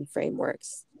laws and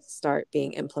frameworks start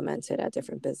being implemented at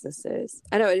different businesses.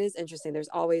 I know it is interesting. There's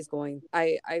always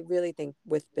I really think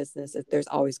with business, there's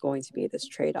always going to be this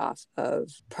trade-off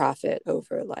of profit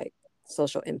over like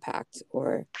social impact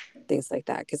or things like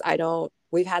that. Because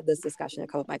we've had this discussion in a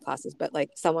couple of my classes, but like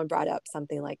someone brought up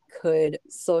something like, could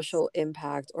social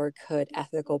impact or could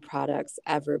ethical products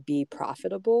ever be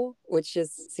profitable? Which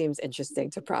just seems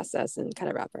interesting to process and kind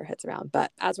of wrap our heads around.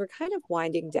 But as we're kind of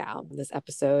winding down this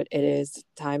episode, it is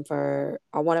time for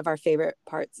one of our favorite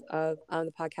parts of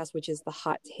the podcast, which is the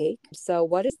hot take. So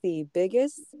what is the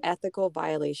biggest ethical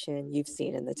violation you've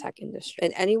seen in the tech industry?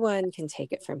 And anyone can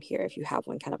take it from here if you have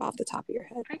one kind of off the top of your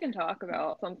head. I can talk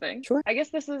about something. Sure. I guess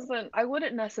I wouldn't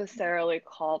necessarily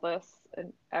call this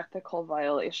an ethical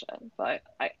violation, but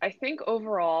I think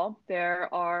overall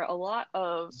there are a lot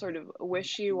of sort of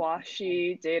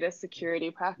wishy-washy data security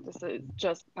practices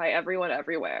just by everyone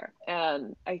everywhere.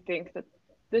 And I think that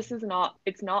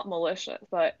it's not malicious,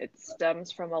 but it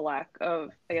stems from a lack of,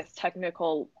 I guess,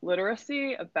 technical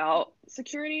literacy about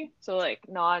security. So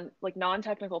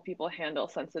non-technical people handle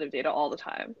sensitive data all the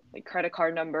time, like credit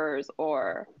card numbers,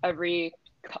 or every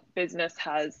business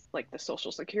has like the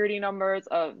social security numbers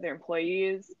of their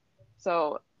employees.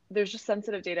 So there's just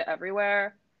sensitive data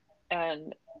everywhere.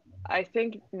 And I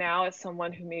think now, as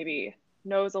someone who maybe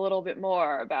knows a little bit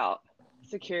more about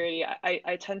security,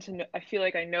 I feel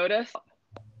like I notice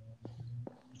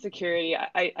security.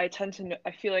 I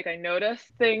feel like I notice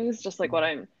things just like when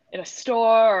I'm in a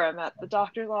store or I'm at the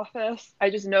doctor's office.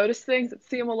 I just notice things that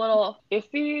seem a little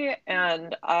iffy,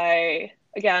 and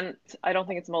again, I don't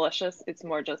think it's malicious. It's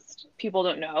more just people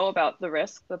don't know about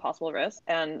the possible risk.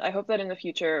 And I hope that in the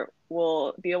future,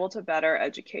 we'll be able to better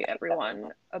educate everyone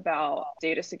about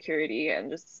data security and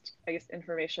just, I guess,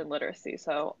 information literacy.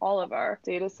 So all of our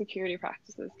data security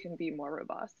practices can be more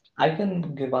robust. I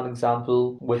can give one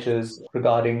example, which is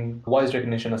regarding voice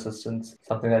recognition assistants,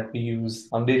 something that we use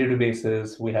on a day-to-day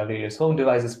basis. We have various home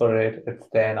devices for it. It's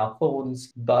there in our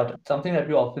phones. But something that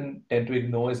we often tend to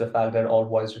ignore is the fact that all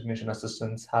voice recognition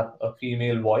assistants have a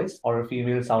female voice or a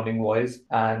female sounding voice.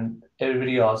 And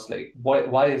everybody asks, like,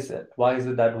 why is it? Why is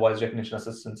it that voice recognition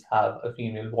assistants have a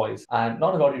female voice? And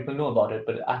not a lot of people know about it,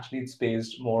 but actually it's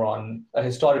based more on a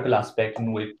historical aspect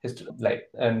in which, like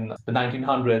in the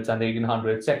 1900s and the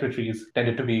 1800s, secretaries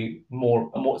tended to be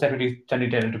secretaries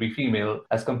tended to be female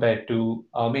as compared to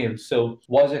males. So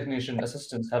voice recognition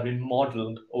assistants have been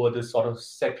modeled over this sort of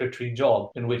secretary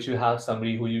job in which you have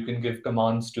somebody who you can give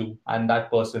commands to, and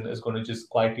that person is going to just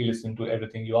quietly listen to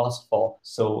everything you ask for.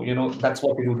 So, that's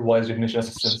what we do to voice recognition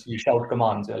assistants. You shout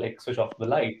commands, you're like, switch off the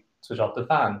light, switch off the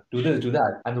fan, do this, do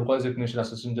that. And the voice recognition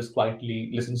assistant just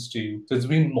quietly listens to you. So it's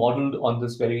been modeled on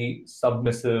this very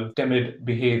submissive, timid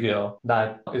behavior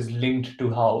that is linked to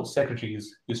how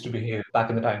secretaries used to behave back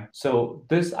in the time. So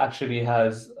this actually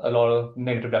has a lot of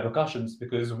negative repercussions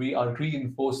because we are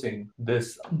reinforcing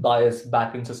this bias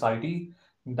back in society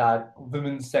that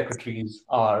women's secretaries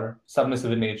are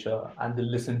submissive in nature and they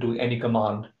listen to any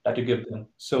command that you give them.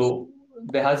 So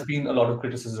there has been a lot of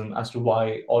criticism as to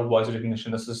why all voice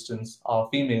recognition assistants are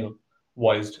female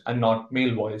voiced and not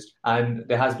male voiced. And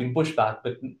there has been pushback,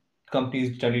 but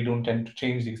companies generally don't tend to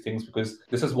change these things because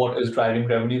this is what is driving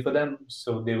revenue for them.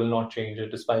 So they will not change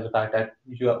it, despite the fact that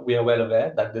we are well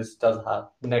aware that this does have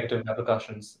negative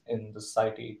repercussions in the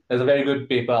society. There's a very good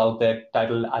paper out there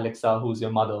titled Alexa, Who's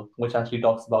Your Mother, which actually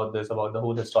talks about this, about the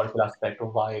whole historical aspect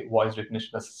of why voice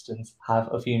recognition assistants have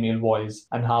a female voice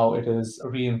and how it is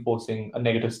reinforcing a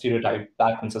negative stereotype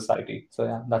back in society. So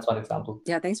yeah, that's one example.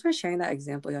 Yeah, thanks for sharing that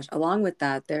example, Yash. Along with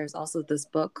that, there's also this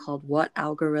book called What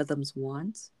Algorithms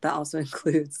Want that also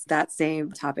includes that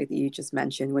same topic that you just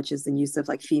mentioned, which is the use of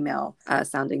like female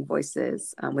sounding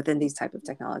voices within these type of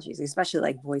technologies, especially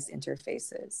like voice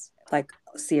interfaces like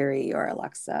Siri or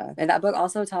Alexa. And that book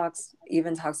also talks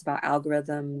about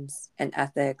algorithms and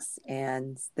ethics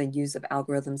and the use of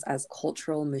algorithms as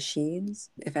cultural machines,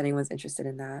 if anyone's interested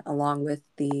in that, along with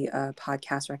the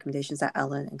podcast recommendations that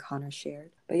Ellen and Connor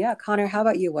shared. But yeah, Connor, how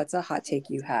about you? What's a hot take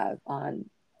you have on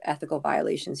ethical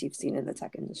violations you've seen in the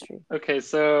tech industry? Okay,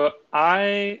 so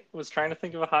I was trying to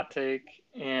think of a hot take,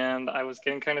 and I was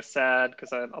getting kind of sad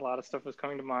because a lot of stuff was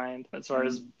coming to mind as far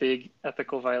as big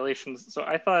ethical violations. So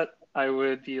I thought I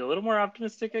would be a little more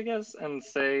optimistic, I guess, and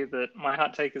say that my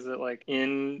hot take is that like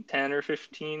in 10 or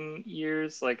 15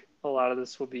 years, like a lot of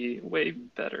this will be way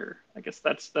better. I guess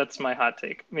that's my hot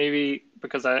take. Maybe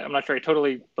because I'm not sure I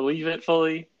totally believe it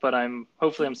fully, but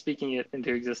hopefully I'm speaking it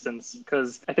into existence,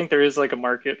 because I think there is like a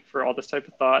market for all this type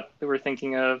of thought that we're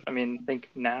thinking of. I mean, I think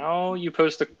now you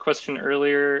posed a question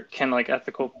earlier, can like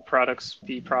ethical products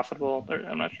be profitable?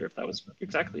 I'm not sure if that was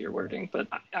exactly your wording, but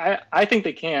I think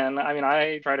they can. I mean,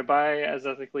 I try to buy as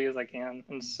ethically as I can.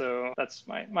 And so that's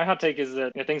my hot take is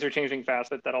that things are changing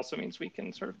fast, but that also means we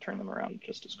can sort of turn them around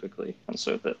just as quickly. And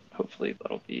so that hopefully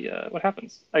that'll be what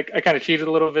happens. I kind of cheated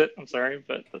a little bit. I'm sorry,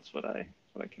 but that's what I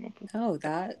came up with. Oh,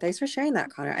 thanks for sharing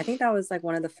that, Connor. I think that was like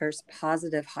one of the first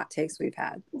positive hot takes we've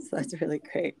had. So that's really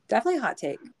great. Definitely a hot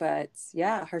take. But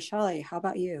yeah, Harshali, how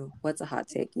about you? What's a hot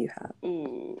take you have?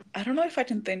 Ooh, I don't know if I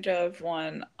can think of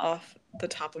one off the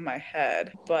top of my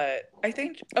head, but I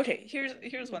think, okay,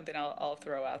 here's one thing I'll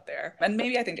throw out there. And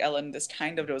maybe I think, Ellen, this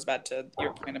kind of goes back to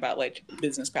your point about like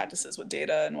business practices with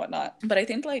data and whatnot. But I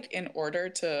think like in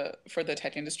order for the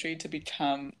tech industry to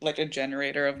become like a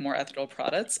generator of more ethical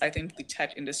products, I think the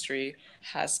tech industry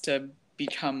has to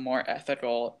become more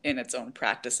ethical in its own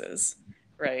practices.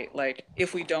 Right? Like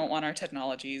if we don't want our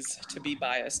technologies to be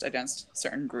biased against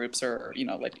certain groups, or,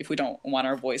 like if we don't want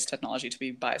our voice technology to be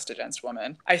biased against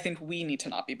women, I think we need to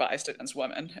not be biased against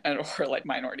women or like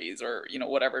minorities or,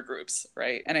 whatever groups.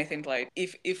 Right. And I think like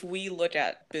if we look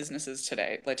at businesses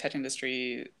today, like tech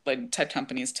industry, like tech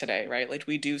companies today, right, like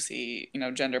we do see,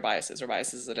 gender biases or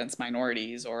biases against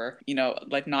minorities, or,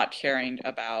 like not caring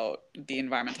about the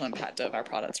environmental impact of our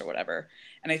products or whatever.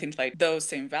 And I think like those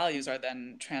same values are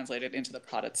then translated into the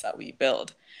products that we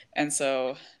build. And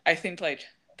so I think like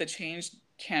the change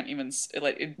can't even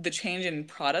the change in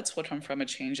products will come from a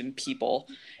change in people.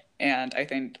 And I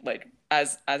think like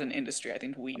as an industry, I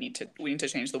think we need to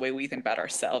change the way we think about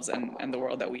ourselves and the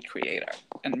world that we create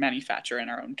and manufacture in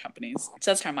our own companies.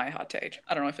 So that's kind of my hot take.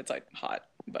 I don't know if it's like hot,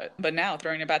 but now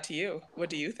throwing it back to you, what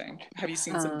do you think? Have you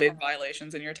seen some big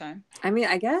violations in your time? I mean,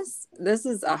 I guess this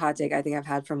is a hot take I think I've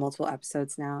had for multiple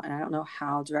episodes now, and I don't know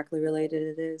how directly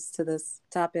related it is to this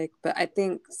topic, but I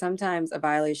think sometimes a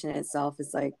violation in itself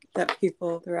is like that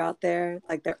people throw out there,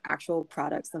 like their actual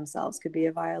products themselves could be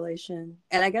a violation.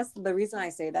 And I guess the reason I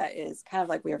say that is kind of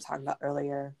like we were talking about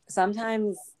earlier.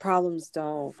 Sometimes problems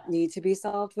don't need to be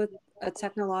solved with a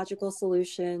technological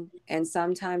solution, and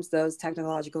sometimes those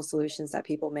technological solutions that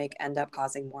people make end up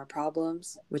causing more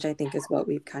problems, which I think is what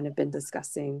we've kind of been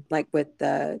discussing, like with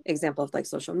the example of like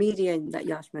social media that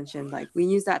Yash mentioned. Like we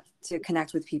use that to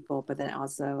connect with people, but then it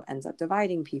also ends up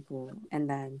dividing people. And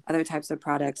then other types of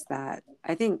products that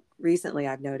I think recently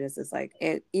I've noticed is like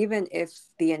even if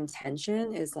the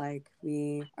intention is like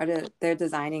they're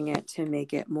designing it to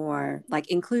make it more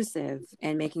like inclusive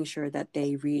and making sure that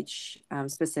they reach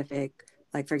specific,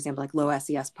 like for example, like low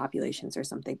SES populations or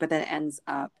something, but then it ends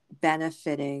up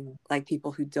benefiting like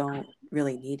people who don't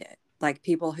really need it, like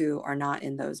people who are not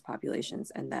in those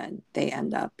populations, and then they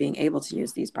end up being able to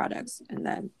use these products, and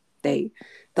then they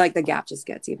like the gap just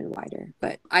gets even wider.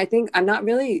 But I think I'm not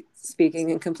really speaking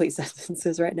in complete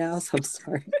sentences right now, so I'm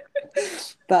sorry.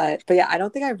 but yeah, I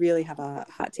don't think I really have a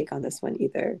hot take on this one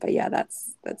either. But yeah,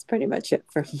 that's pretty much it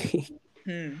for me.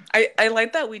 I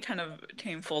like that we kind of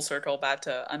came full circle back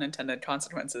to unintended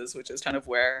consequences, which is kind of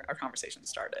where our conversation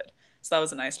started. So that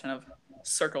was a nice kind of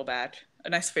circle back, a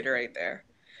nice figure eight there.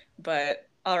 But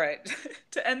all right,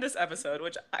 to end this episode,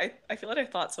 which I feel like I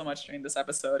thought so much during this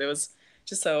episode, it was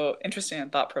just so interesting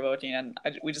and thought-provoking, and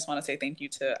we just want to say thank you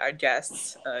to our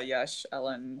guests, Yash,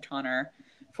 Ellen, Connor,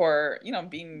 for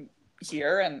being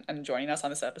here and joining us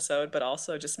on this episode, but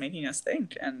also just making us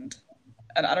think and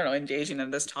I don't know, engaging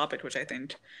in this topic, which I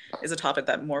think is a topic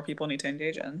that more people need to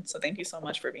engage in. So thank you so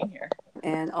much for being here.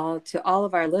 And to all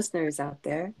of our listeners out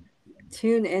there,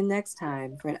 tune in next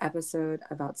time for an episode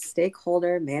about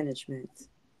stakeholder management.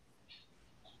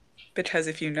 Because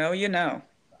if you know, you know.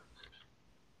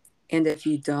 And if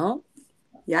you don't,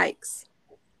 yikes.